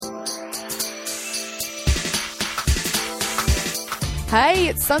Hey,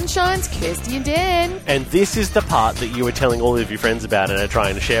 it's Sunshine's Kirsty and Dan. And this is the part that you were telling all of your friends about and are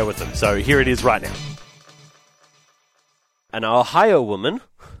trying to share with them. So here it is right now. An Ohio woman...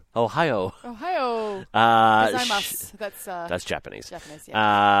 Ohio. That's Japanese. Japanese,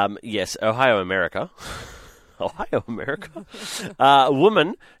 yeah. Yes, Ohio, America. Ohio, America.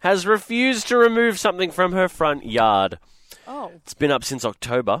 Woman has refused to remove something from her front yard. Oh. It's been up since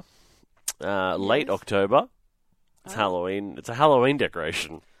October. Late October. It's Halloween. It's a Halloween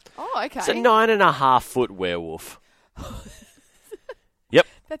decoration. Oh, okay. It's a 9.5-foot werewolf. Yep.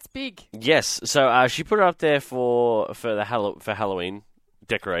 That's big. Yes. So she put it up there for Halloween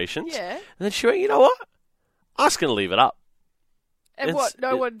decorations. Yeah. And then she went, you know what? I'm just going to leave it up. And what?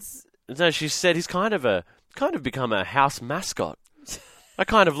 No one's... No, she said he's kind of become a house mascot. I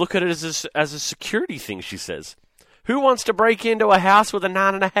kind of look at it as a security thing, she says. Who wants to break into a house with a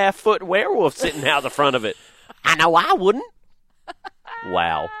 9.5-foot werewolf sitting out the front of it? I know I wouldn't.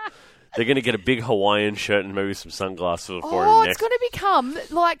 Wow. They're going to get a big Hawaiian shirt and maybe some sunglasses for him next. It's going to become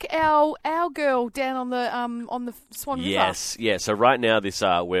like our girl down on the Swan River. Yes, yeah. So right now this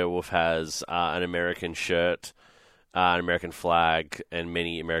werewolf has an American shirt, an American flag, and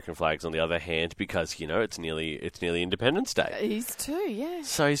many American flags on the other hand because it's nearly Independence Day. He's too, yeah.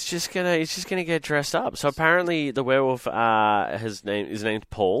 So he's just gonna get dressed up. So apparently the werewolf is named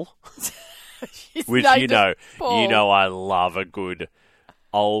Paul, which Paul. I love a good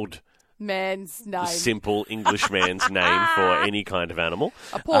old man's name, simple English man's name for any kind of animal.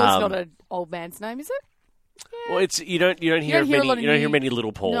 Paul is not an old man's name, is it? Yeah. Well, it's you don't hear many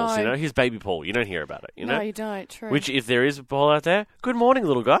little Pauls. No. Here's baby Paul. You don't hear about it. No, you don't. True. Which, if there is a Paul out there, good morning,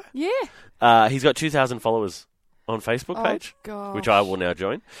 little guy. Yeah. He's got 2,000 followers on Facebook page, which I will now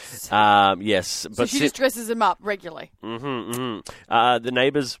join. Yes, but so she just dresses him up regularly. The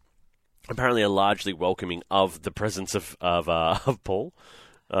neighbours apparently are largely welcoming of the presence of Paul.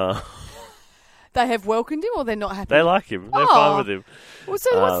 They have welcomed him, or they're not happy? They like him. They're fine with him. Well,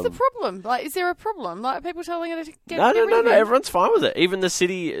 so what's the problem? Like, is there a problem? Like, people telling her to get rid of him? No. Everyone's fine with it. Even the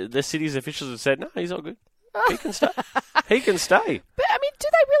city's officials have said, no, he's all good. He can stay. He can stay. But I mean, do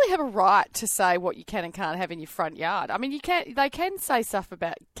they really have a right to say what you can and can't have in your front yard? I mean, they can say stuff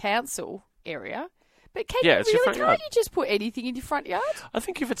about council area, but can't you just put anything in your front yard? I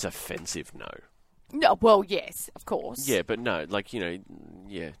think if it's offensive, no. No, well, yes, of course. Yeah, but no,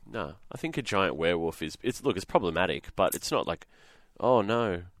 no. I think a giant werewolf it's problematic, but it's not like, oh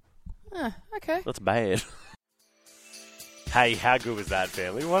no. Okay. That's bad. Hey, how good was that,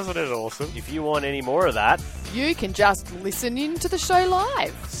 family? Wasn't it awesome? If you want any more of that, you can just listen in to the show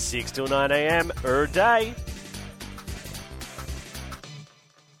live. 6 till 9 a.m. day.